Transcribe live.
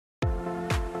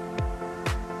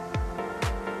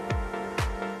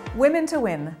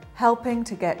Women2Win, helping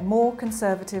to get more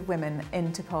Conservative women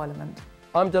into Parliament.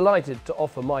 I'm delighted to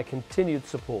offer my continued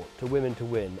support to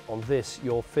Women2Win on this,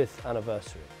 your 5th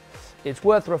anniversary. It's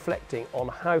worth reflecting on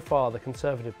how far the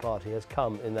Conservative Party has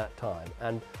come in that time,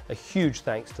 and a huge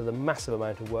thanks to the massive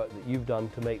amount of work that you've done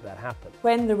to make that happen.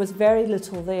 When there was very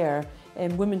little there,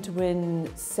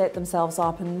 Women2Win set themselves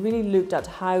up and really looked at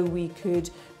how we could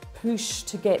push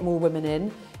to get more women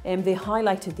in. They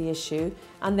highlighted the issue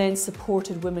and then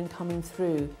supported women coming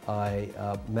through. I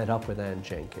met up with Anne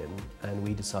Jenkin and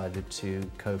we decided to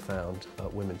co-found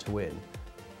Women2Win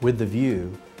with the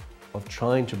view of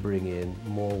trying to bring in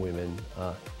more women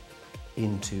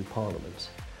into Parliament.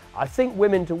 I think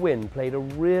Women2Win played a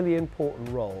really important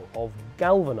role of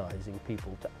galvanising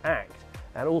people to act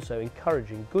and also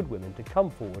encouraging good women to come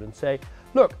forward and say,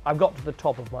 look, I've got to the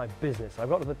top of my business, I've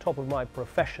got to the top of my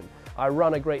profession, I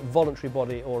run a great voluntary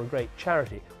body or a great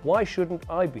charity. Why shouldn't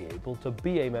I be able to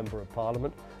be a Member of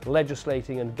Parliament,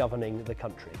 legislating and governing the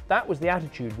country? That was the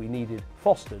attitude we needed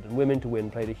fostered, and Women2Win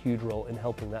played a huge role in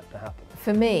helping that to happen.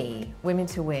 For me,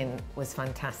 Women2Win was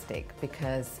fantastic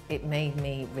because it made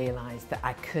me realise that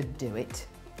I could do it.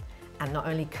 And not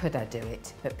only could I do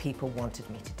it, but people wanted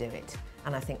me to do it.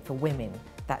 And I think for women,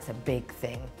 that's a big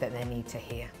thing that they need to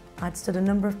hear. I'd stood a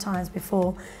number of times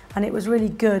before, and it was really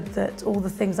good that all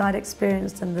the things I'd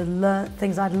experienced and the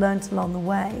things I'd learnt along the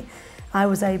way, I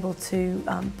was able to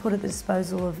put at the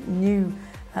disposal of new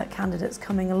candidates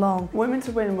coming along.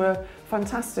 Women2Win were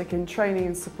fantastic in training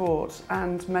and support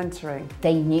and mentoring.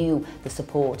 They knew the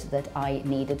support that I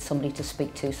needed, somebody to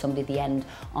speak to, somebody at the end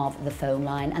of the phone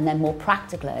line, and then more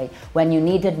practically, when you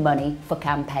needed money for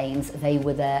campaigns, they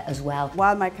were there as well.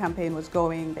 While my campaign was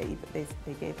going, they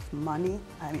gave us money.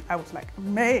 I mean, I was like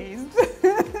amazed.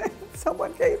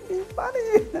 Someone gave me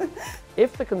money.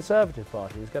 If the Conservative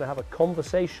Party is going to have a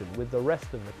conversation with the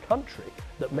rest of the country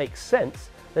that makes sense,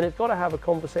 then it's got to have a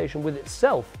conversation with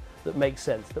itself that makes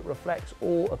sense, that reflects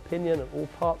all opinion and all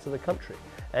parts of the country.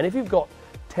 And if you've got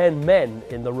 10 men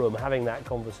in the room having that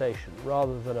conversation,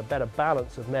 rather than a better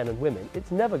balance of men and women,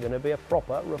 it's never going to be a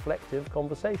proper, reflective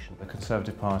conversation. The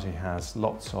Conservative Party has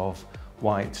lots of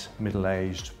white,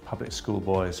 middle-aged public school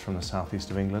boys from the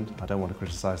southeast of England. I don't want to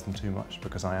criticise them too much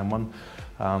because I am one,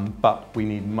 but we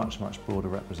need much broader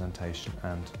representation,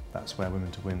 and that's where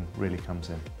Women2Win really comes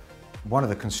in. One of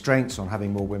the constraints on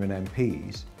having more women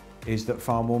MPs is that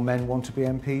far more men want to be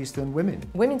MPs than women.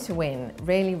 Women2Win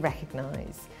really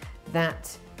recognise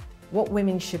that what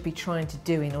women should be trying to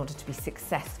do in order to be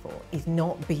successful is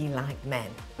not be like men.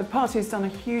 The party has done a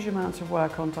huge amount of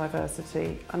work on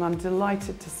diversity, and I'm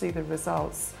delighted to see the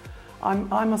results.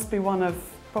 I must be one of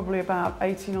probably about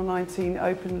 18 or 19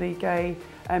 openly gay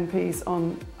MPs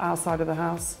on our side of the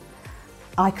House.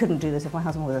 I couldn't do this if my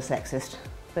husband was a sexist,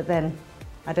 but then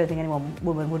I don't think any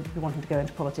woman would be wanting to go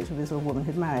into politics with this little woman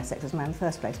who'd marry a sexist man in the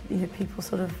first place. You know, people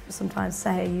sort of sometimes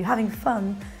say, are you having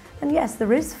fun? And yes,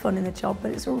 there is fun in the job, but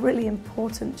it's a really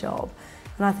important job.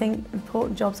 And I think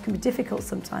important jobs can be difficult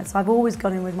sometimes, so I've always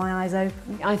gone in with my eyes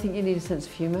open. I think you need a sense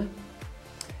of humour.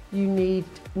 You need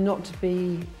not to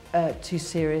be too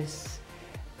serious,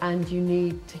 and you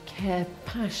need to care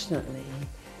passionately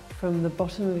from the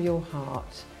bottom of your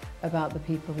heart about the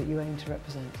people that you aim to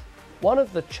represent. One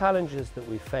of the challenges that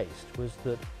we faced was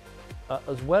that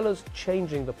as well as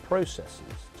changing the processes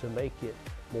to make it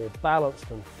more balanced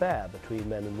and fair between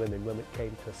men and women when it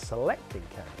came to selecting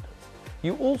candidates,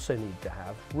 you also need to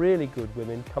have really good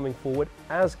women coming forward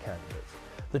as candidates.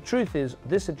 The truth is,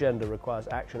 this agenda requires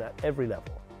action at every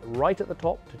level. Right at the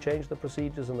top to change the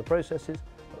procedures and the processes,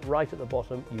 but right at the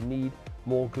bottom you need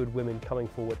more good women coming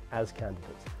forward as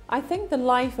candidates. I think the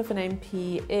life of an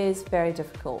MP is very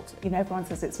difficult. You know, everyone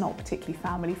says it's not particularly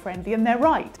family friendly, and they're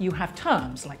right. You have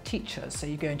terms like teachers, so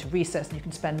you go into recess and you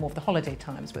can spend more of the holiday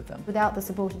times with them. Without the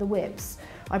support of the whips,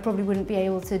 I probably wouldn't be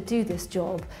able to do this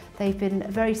job. They've been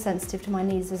very sensitive to my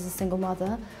needs as a single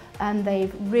mother, and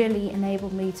they've really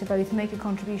enabled me to both make a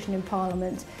contribution in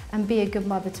Parliament and be a good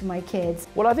mother to my kids.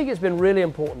 Well, I think it's been really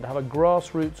important to have a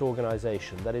grassroots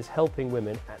organisation that is helping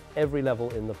women at every level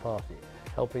in the party,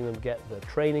 helping them get the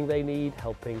training they need,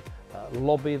 helping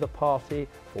lobby the party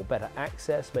for better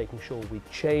access, making sure we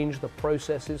change the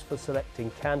processes for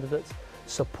selecting candidates,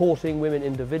 supporting women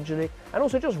individually, and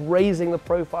also just raising the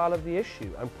profile of the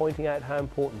issue and pointing out how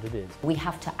important it is. We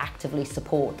have to actively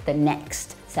support the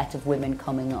next set of women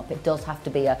coming up. It does have to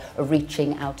be a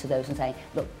reaching out to those and saying,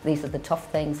 look, these are the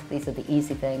tough things, these are the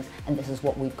easy things, and this is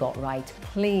what we've got right.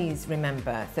 Please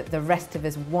remember that the rest of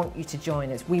us want you to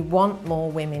join us. We want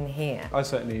more women here. I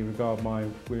certainly regard my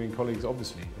women colleagues,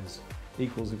 obviously, as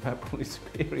equals, in fact, probably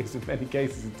superiors in many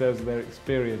cases in terms of their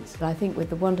experience. But I think with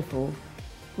the wonderful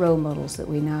role models that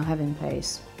we now have in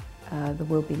place, there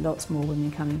will be lots more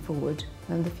women coming forward,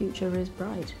 and the future is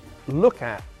bright. Look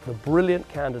at the brilliant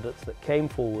candidates that came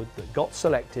forward, that got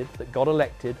selected, that got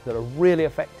elected, that are really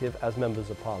effective as members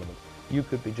of Parliament. You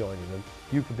could be joining them,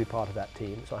 you could be part of that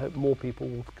team, so I hope more people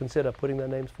will consider putting their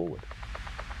names forward.